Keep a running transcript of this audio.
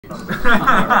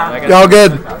Y'all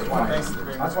good?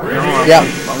 Yeah.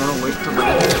 I want to wait for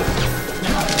Landon.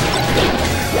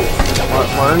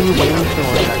 Why are you waiting for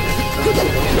Landon?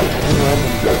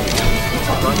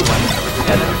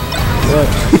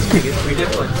 We did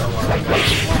play so long.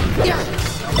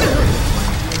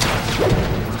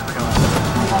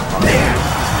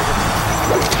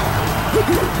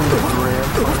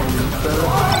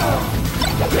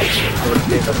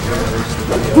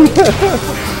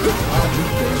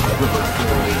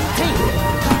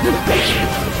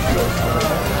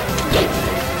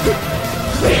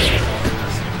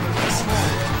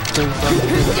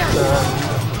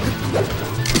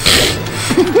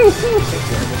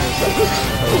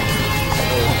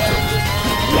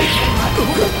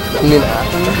 You mean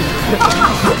Athens?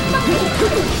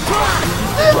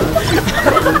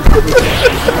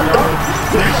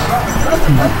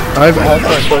 I've asked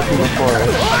that question before.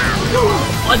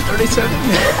 137.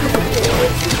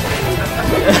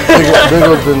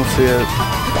 Biggles didn't see it.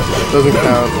 Doesn't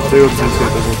count. Biggles didn't see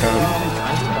it. Doesn't count.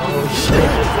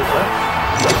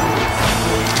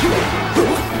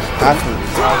 Athens.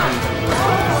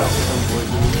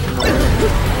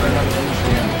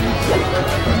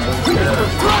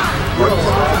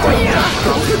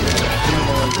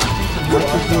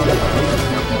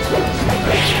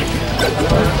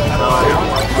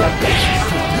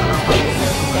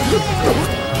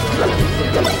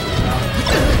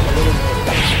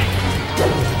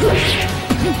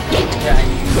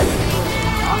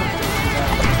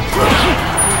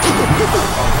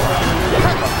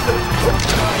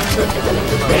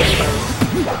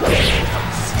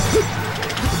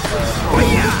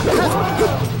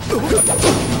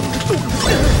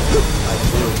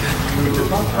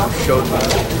 Showed me.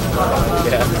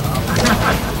 Yeah.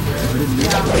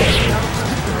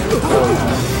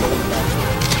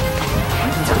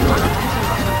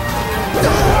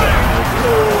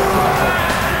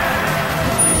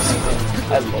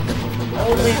 I love it.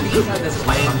 Only these are this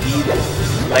land easy.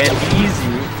 Land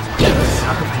easy.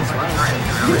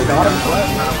 Got him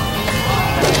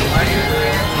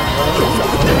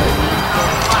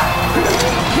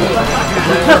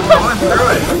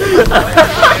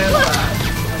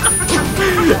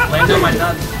Land on my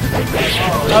nuts.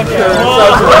 Okay.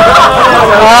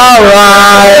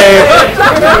 Alright.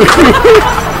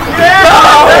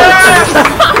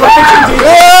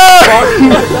 No!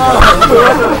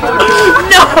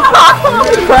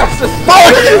 Crash the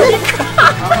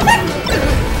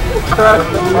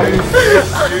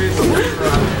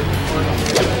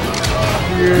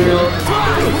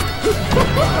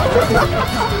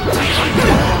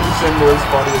Similar's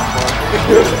body is fun.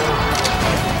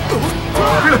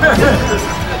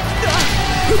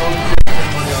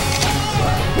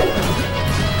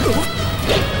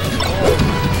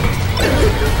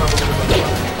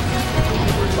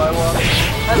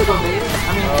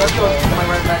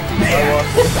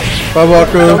 Bye,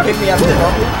 Walker. Don't kick me out of the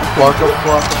bubble. Walk up.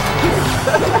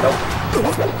 Nope.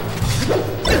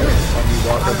 Let me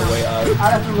walk on the way out.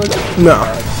 No.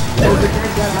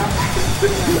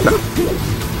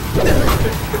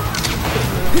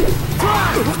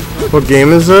 What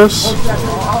game is this?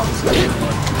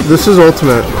 This is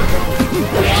Ultimate.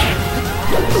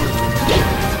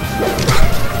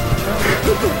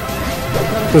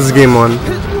 This is game 1.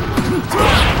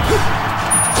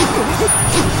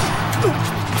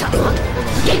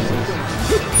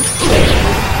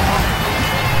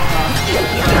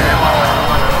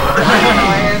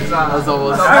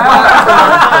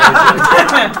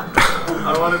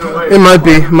 It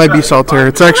might be Saltaire.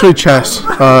 It's actually chess.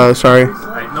 Sorry.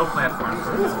 Alright, no platform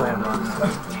for this Landon.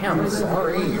 Damn, I'm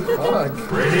sorry. Fuck.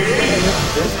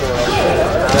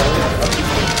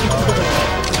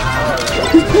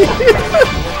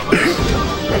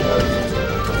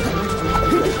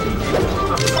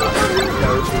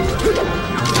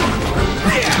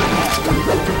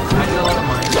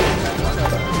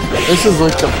 This is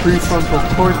like the prefrontal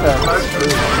cortex.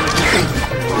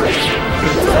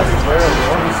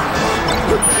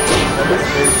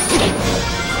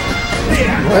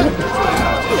 What?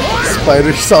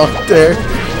 Spider soft there.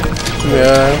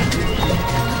 Yeah.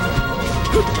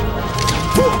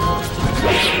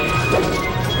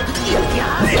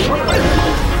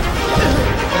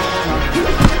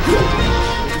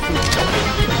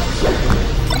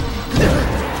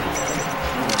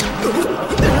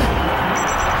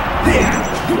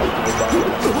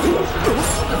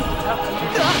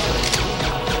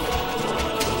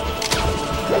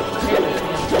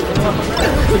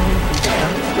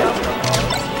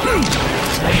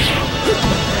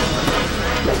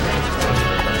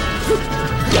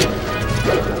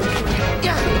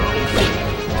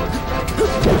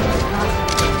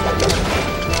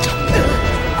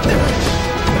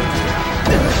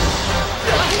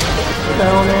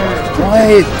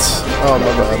 Oh my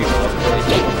bad.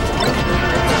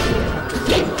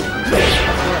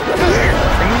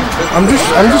 I'm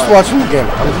just watching the game.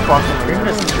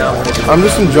 I'm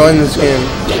just enjoying this game.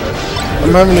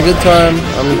 I'm having a good time.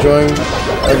 I'm enjoying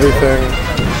everything.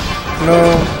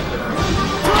 No.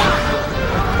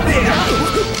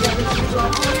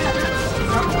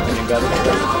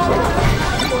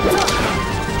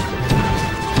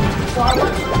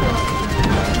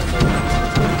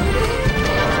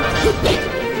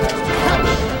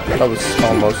 That was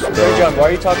almost dope. Hey John, why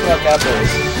are you talking about Cowboys?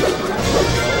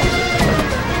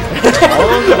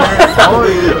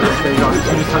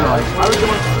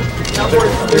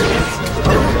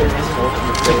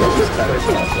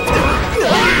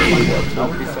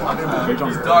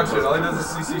 He's dog shit. All he does is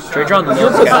CC shot. John loves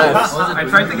Cavs. I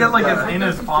tried to get like as in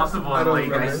as possible and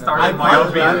like I started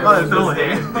myopia and still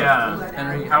hit. Yeah.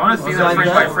 I want to see that frame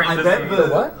by frame this game.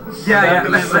 What? Yeah,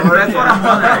 that's what I'm wondering.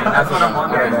 That's what I'm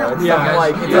wondering. Yeah,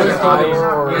 like it's either fire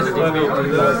or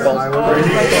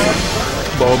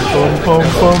Bum bum bum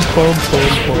bum bum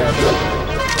bum bum.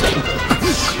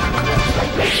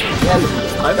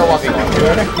 Go watch it.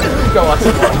 Go watch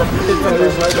it.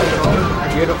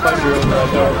 You gotta find your own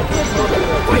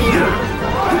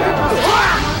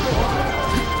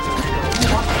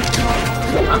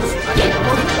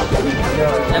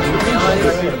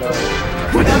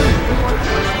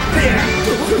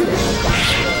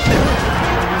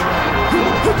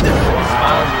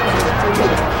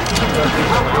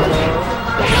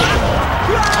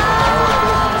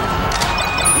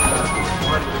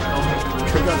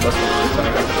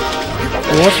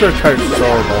Unless they're tight so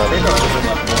bad.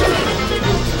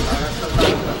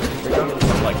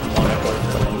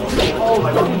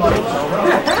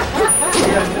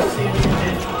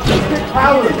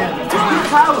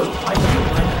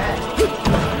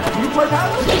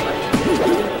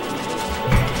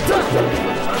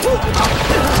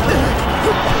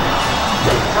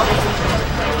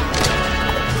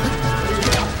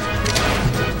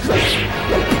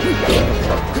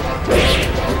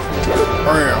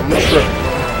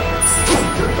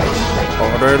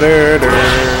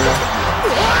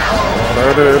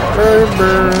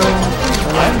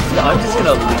 I'm just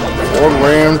gonna leave. Old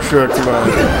ram trick, man.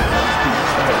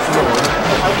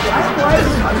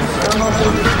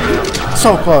 So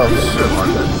close.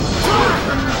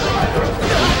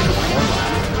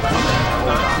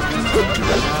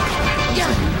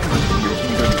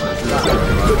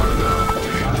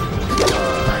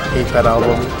 Hate that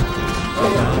album.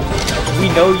 We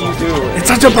know you do. It's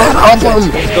such a bad album.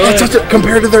 It's such a,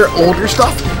 compared to their older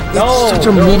stuff. It's such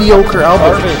a mediocre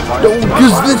album. No,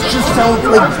 because this just sounds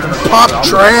like pop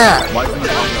trash.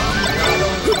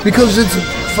 Because it's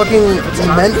fucking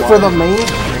meant for the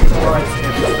mainstream.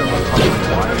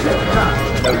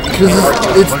 Because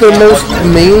it's their most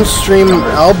mainstream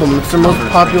album. It's their most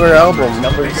popular album.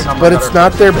 But it's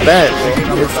not their best.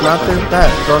 It's not their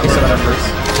best.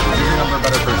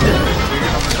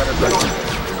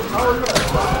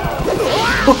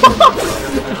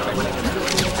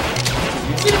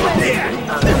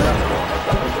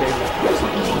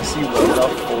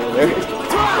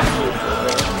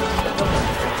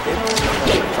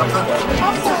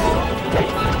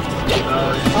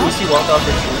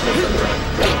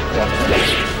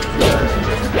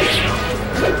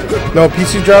 No,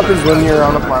 PC drop is when you're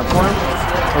on a platform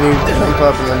and you jump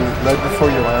up and then right before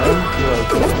you land,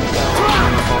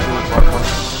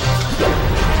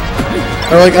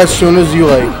 or like as soon as you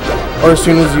land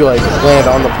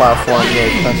on the platform, you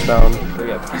like touch down.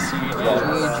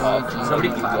 Somebody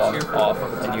can walk off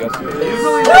and you have to.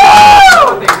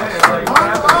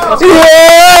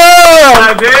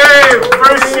 Yeah! Dave,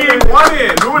 first seed won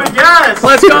it. Who would have guessed?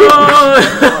 Let's go!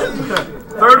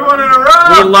 Third one in a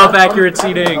row. We love accurate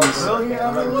seedings.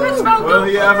 Will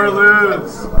he ever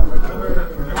lose?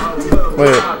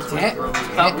 Wait.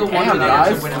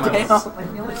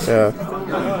 Yeah.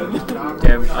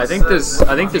 Damn, I think this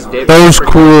Dave. That was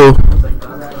cool.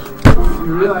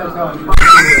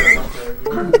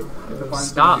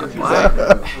 Stop.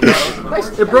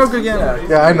 It broke again.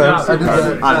 Yeah, I know. I did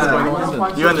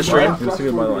that. You in the stream?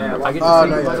 No,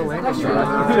 not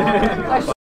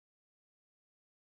yet.